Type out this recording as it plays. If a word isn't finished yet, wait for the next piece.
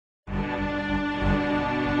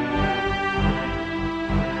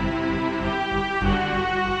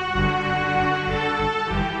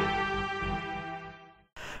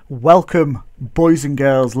Welcome, boys and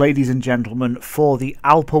girls, ladies and gentlemen, for the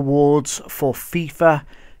ALP Awards for FIFA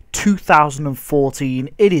 2014.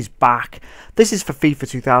 It is back. This is for FIFA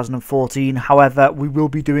 2014. However, we will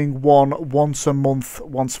be doing one once a month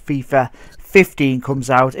once FIFA 15 comes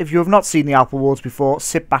out. If you have not seen the ALP Awards before,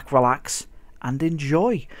 sit back, relax, and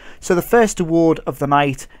enjoy. So the first award of the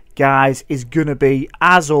night, guys, is going to be,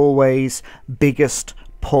 as always, biggest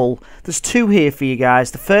pull. There's two here for you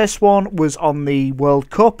guys. The first one was on the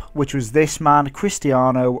World Cup, which was this man,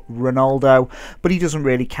 Cristiano Ronaldo, but he doesn't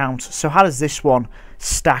really count. So how does this one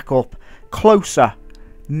stack up? Closer,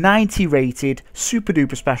 90 rated, super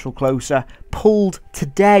duper special closer, pulled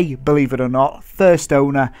today, believe it or not, first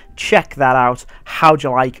owner. Check that out. How'd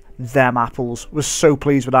you like them apples? Was so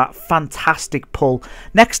pleased with that. Fantastic pull.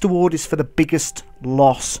 Next award is for the biggest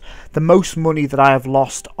loss, the most money that I have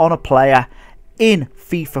lost on a player in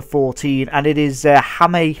FIFA 14, and it is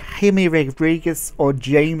Jaime Rodriguez or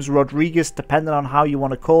James Rodriguez, depending on how you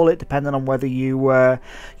want to call it, depending on whether you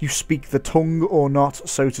speak the tongue or not,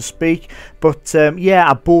 so to speak. But yeah,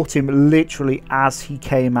 I bought him literally as he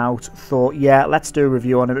came out. Thought, yeah, let's do a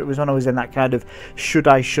review on him. It was when I was in that kind of should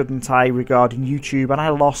I, shouldn't I regarding YouTube, and I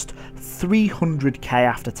lost 300k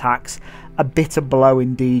after tax. A bitter blow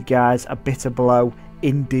indeed, guys. A bitter blow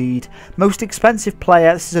indeed. Most expensive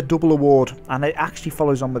player, this is a double award and it actually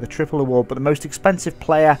follows on with a triple award, but the most expensive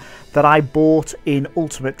player that I bought in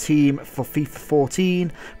Ultimate Team for FIFA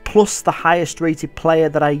 14 plus the highest rated player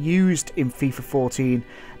that I used in FIFA 14.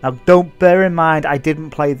 Now don't bear in mind I didn't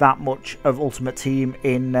play that much of Ultimate Team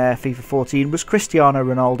in FIFA 14, was Cristiano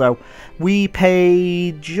Ronaldo. We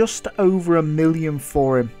paid just over $1 million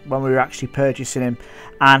for him when we were actually purchasing him,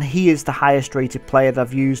 and he is the highest rated player that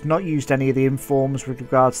I've used. Not used any of the informs with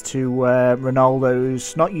regards to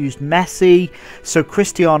Ronaldo's, not used Messi. So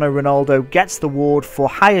Cristiano Ronaldo gets the award for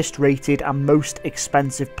highest rated and most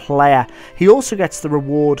expensive player. He also gets the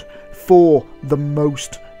reward for the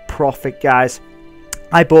most profit, guys.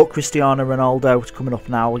 I bought Cristiano Ronaldo, it's coming up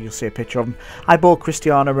now, you'll see a picture of him. I bought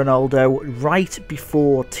Cristiano Ronaldo right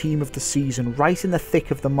before Team of the Season, right in the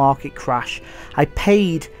thick of the market crash. I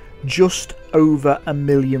paid just over $1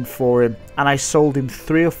 million for him, and I sold him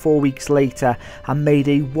 3 or 4 weeks later and made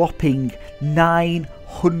a whopping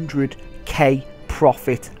 900k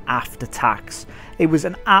profit after tax. It was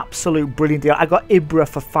an absolute brilliant deal. I got Ibra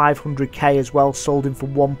for 500k as well, sold him for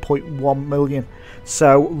 1.1 million.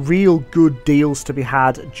 So real good deals to be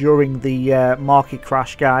had during the market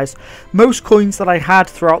crash, guys. Most coins that I had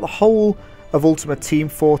throughout the whole of Ultimate Team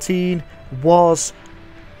 14 was,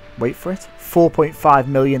 wait for it, 4.5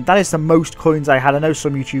 million. That is the most coins I had. I know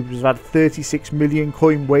some YouTubers have had 36 million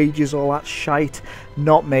coin wages, all that shite.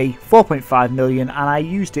 Not me. 4.5 million, and I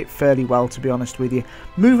used it fairly well, to be honest with you.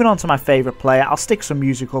 Moving on to my favourite player. I'll stick some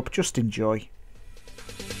music up, just enjoy.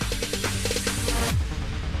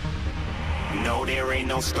 No, there ain't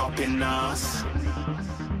no stopping us.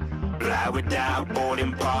 Fly without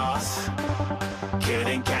boarding pass.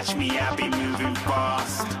 Couldn't catch me, I'll be moving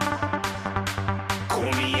fast.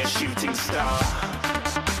 Call me a shooting star.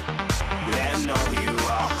 Let them know who you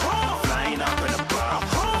are. Flying up in a bar.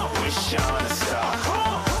 Wish on a star.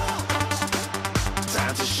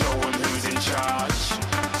 Time to show them who's in charge.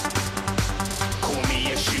 Call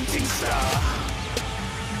me a shooting star.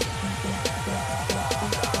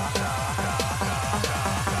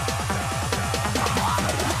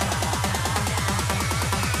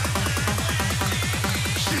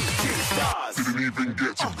 Shooting stars. Didn't even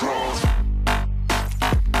get to cross.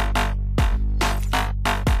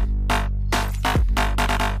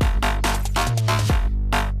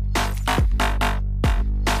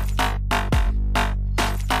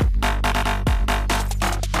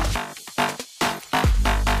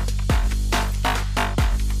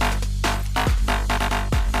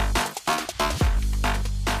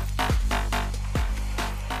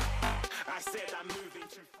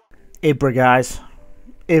 Ibra, guys.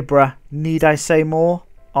 Ibra, need I say more?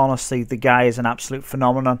 Honestly, the guy is an absolute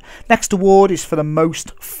phenomenon. Next award is for the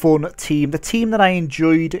most fun team. The team that I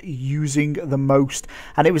enjoyed using the most.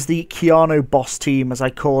 And it was the Keanu Boss team, as I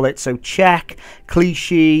call it. So Czech,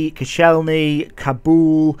 Clichy, Koscielny,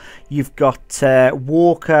 Kabul. You've got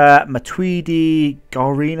Walker, Matuidi,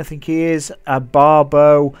 Gorin, I think he is,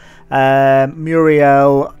 Barbo,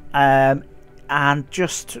 Muriel, and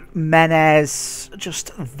just Menez,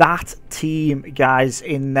 just that team, guys,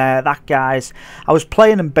 in there. I was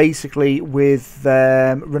playing them basically with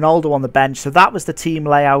Ronaldo on the bench, so that was the team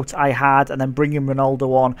layout I had, and then bringing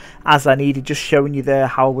Ronaldo on as I needed, just showing you there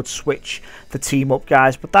how I would switch the team up,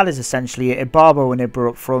 guys. But that is essentially it. Barbo and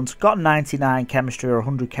Ibra up front, got 99 chemistry or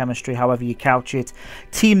 100 chemistry, however you couch it.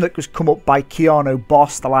 Team that was come up by Keanu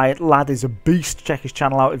Boss. The lad is a beast. Check his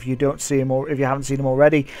channel out if you don't see him, or if you haven't seen him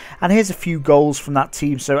already. And here's a few goals from that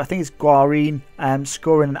team. So I think it's Guarin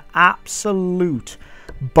scoring an absolute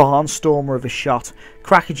barnstormer of a shot.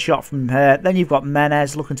 Cracking shot from her. Then you've got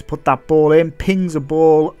Menez looking to put that ball in, pings a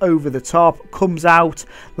ball over the top, comes out,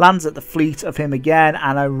 lands at the fleet of him again,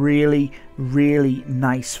 and a really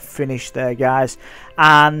nice finish there, guys.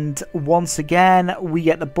 And once again we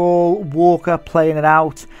get the ball, Walker playing it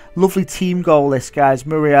out. Lovely team goal this, guys.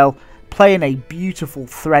 Muriel playing a beautiful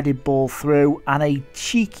threaded ball through, and a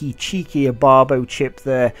cheeky Barbo chip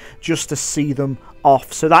there just to see them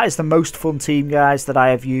off. So that is the most fun team, guys, that I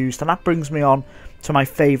have used, and that brings me on to my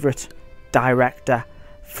favourite director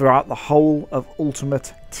throughout the whole of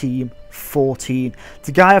Ultimate Team 14. It's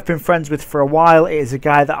a guy I've been friends with for a while. It is a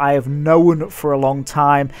guy that I have known for a long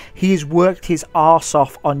time. He has worked his arse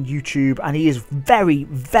off on YouTube, and he is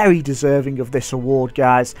very deserving of this award,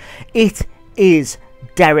 guys. It is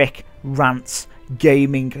Derek Rants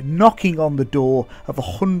Gaming, knocking on the door of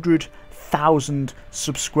 100,000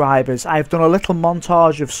 subscribers. I've done a little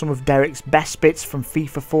montage of some of Derek's best bits from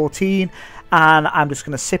FIFA 14, and I'm just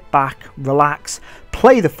going to sit back, relax,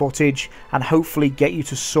 play the footage, and hopefully get you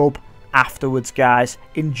to sub afterwards, guys.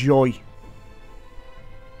 Enjoy.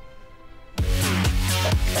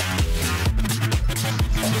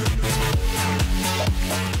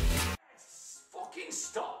 Fucking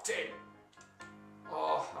stopped him.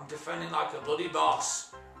 Oh, I'm defending like a bloody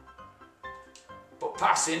boss, but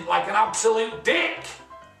passing like an absolute dick.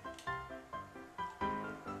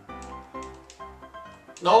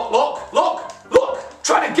 No, look,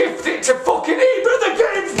 trying to gift it to fucking Ibra. The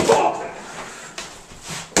game's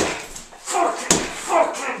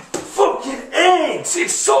fucking AIDS.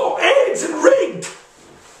 It's so AIDS and rigged.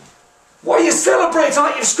 Why are you celebrating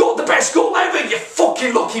like you've scored the best goal ever, you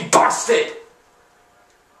fucking lucky bastard?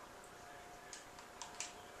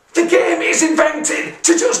 The game is invented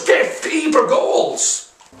to just gift Ibra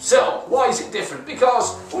goals. So, why is it different?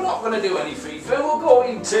 Because we're not going to do any FIFA.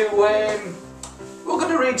 We're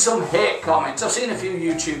going to read some hate comments. I've seen a few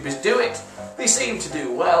YouTubers do it. They seem to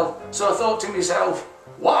do well. So I thought to myself,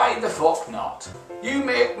 why the fuck not? You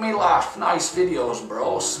make me laugh. Nice videos,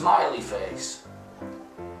 bro. Smiley face.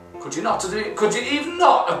 Could you even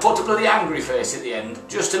not have put a bloody angry face at the end,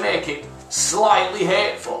 just to make it slightly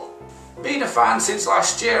hateful? Been a fan since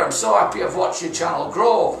last year. I'm so happy I've watched your channel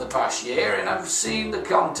grow over the past year, and I've seen the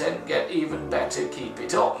content get even better. Keep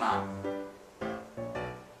it up, man.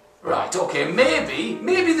 Right, okay, maybe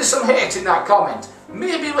there's some hate in that comment.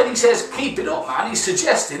 Maybe when he says keep it up, man, he's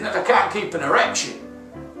suggesting that I can't keep an erection.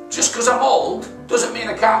 Just because I'm old doesn't mean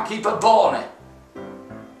I can't keep a boner.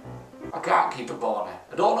 I can't keep a boner.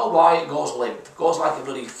 I don't know why it goes limp. It goes like a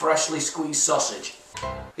bloody freshly squeezed sausage.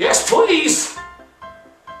 Yes, please!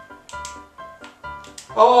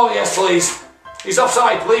 Oh, yes, please. He's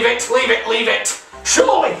offside. Leave it.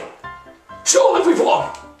 Surely we've won.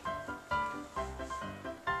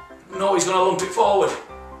 No, he's going to lump it forward.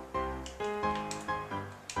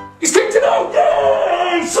 He's kicked it out.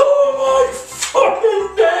 Yes! Oh, my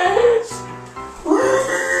fucking days!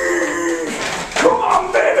 Come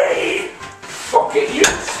on, baby! Fuck it, you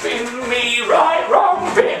spin me right,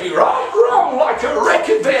 wrong, baby, right, wrong, like a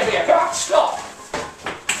record, baby. I can't stop.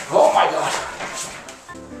 Oh, my God.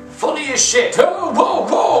 Funny as shit. Oh,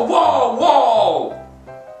 whoa.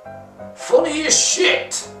 Funny as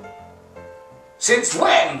shit. Since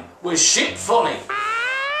when was shit funny?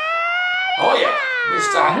 Oh yeah,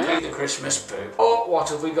 Mr. Hanky the Christmas poo. Oh, what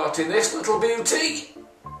have we got in this little beauty?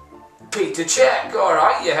 Peter Check,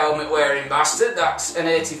 alright, you helmet wearing bastard. That's an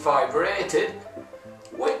 85 rated.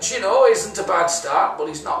 Which, you know, isn't a bad start, but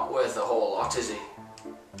he's not worth a whole lot, is he?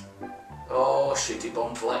 Oh, shitty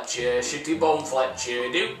bum Fletcher,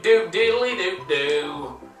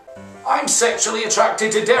 do. I'm sexually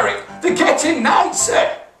attracted to Derek. They're getting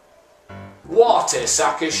nicer. What a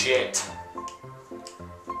sack of shit.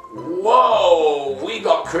 Whoa, we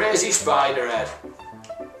got crazy Spiderhead.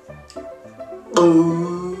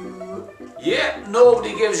 Yeah,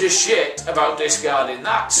 nobody gives a shit about discarding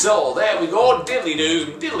that. So, there we go. Diddly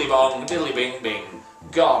doom, diddly bong, diddly bing bing.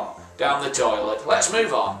 Gone. Down the toilet. Let's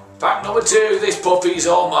move on. Pack number 2, this puppy's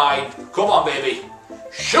all mine. Come on, baby.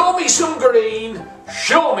 Show me some green.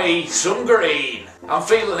 I'm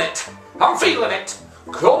feeling it. I'm feeling it.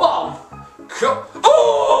 Come on. Oh,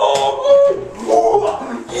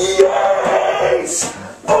 yes.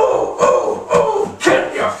 Oh,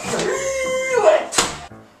 can you feel it?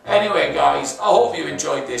 Anyway guys, I hope you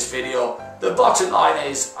enjoyed this video. The bottom line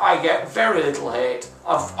is I get very little hate.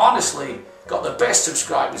 I've honestly got the best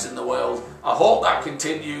subscribers in the world. I hope that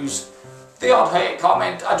continues. The odd hate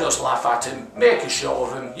comment, I just laugh at him, make a show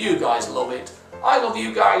of him. You guys love it. I love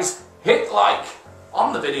you guys. Hit like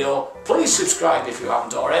on the video. Please subscribe if you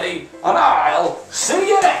haven't already. And I'll see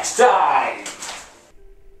you next time.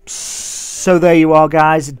 So there you are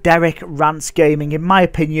guys, Derek Rants Gaming, in my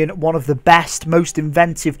opinion one of the best, most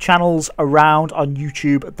inventive channels around on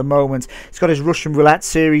YouTube at the moment. He's got his Russian Roulette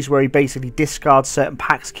series where he basically discards certain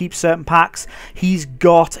packs, keeps certain packs. He's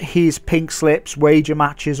got his pink slips, wager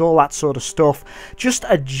matches, all that sort of stuff. Just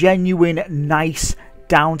a genuine, nice,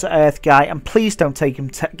 down-to-earth guy, and please don't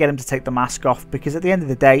get him to take the mask off, because at the end of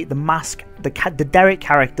the day, the mask, the Derek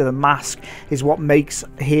character, the mask, is what makes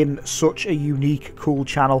him such a unique, cool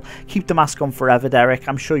channel. Keep the mask on forever, Derek.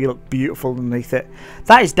 I'm sure you look beautiful underneath it.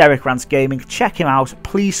 That is Derek Rants Gaming. Check him out.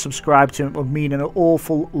 Please subscribe to him. It would mean an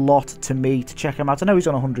awful lot to me to check him out. I know he's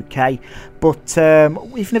on 100k, but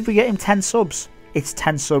even if we get him 10 subs, it's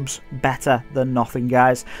 10 subs better than nothing,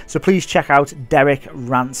 guys. So please check out Derek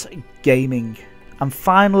Rants Gaming. And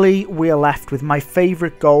finally, we are left with my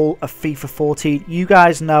favourite goal of FIFA 14. You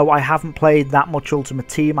guys know I haven't played that much Ultimate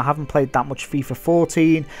Team. I haven't played that much FIFA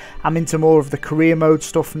 14. I'm into more of the career mode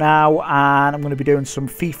stuff now. And I'm going to be doing some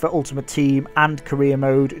FIFA Ultimate Team and career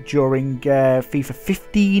mode during FIFA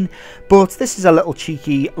 15. But this is a little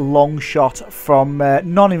cheeky long shot from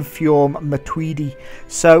non-inform Matuidi.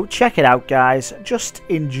 So check it out, guys. Just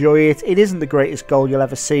enjoy it. It isn't the greatest goal you'll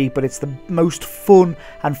ever see, but it's the most fun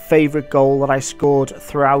and favourite goal that I scored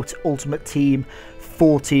throughout Ultimate Team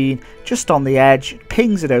 14. Just on the edge,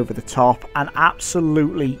 pings it over the top and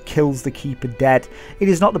absolutely kills the keeper dead. It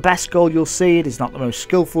is not the best goal you'll see, it is not the most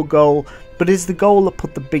skillful goal, but it is the goal that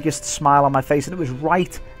put the biggest smile on my face, and it was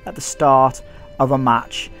right at the start of a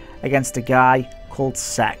match against a guy called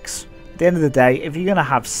Sex. At the end of the day, if you're going to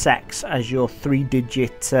have Sex as your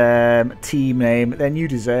 3-digit team name, then you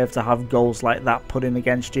deserve to have goals like that put in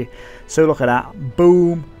against you. So look at that,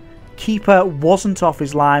 boom. Keeper wasn't off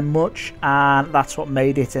his line much, and that's what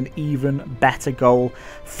made it an even better goal.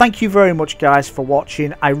 Thank you very much, guys, for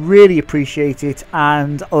watching. I really appreciate it,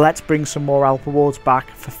 and let's bring some more ALP Awards back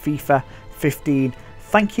for FIFA 15.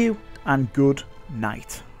 Thank you, and good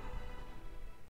night.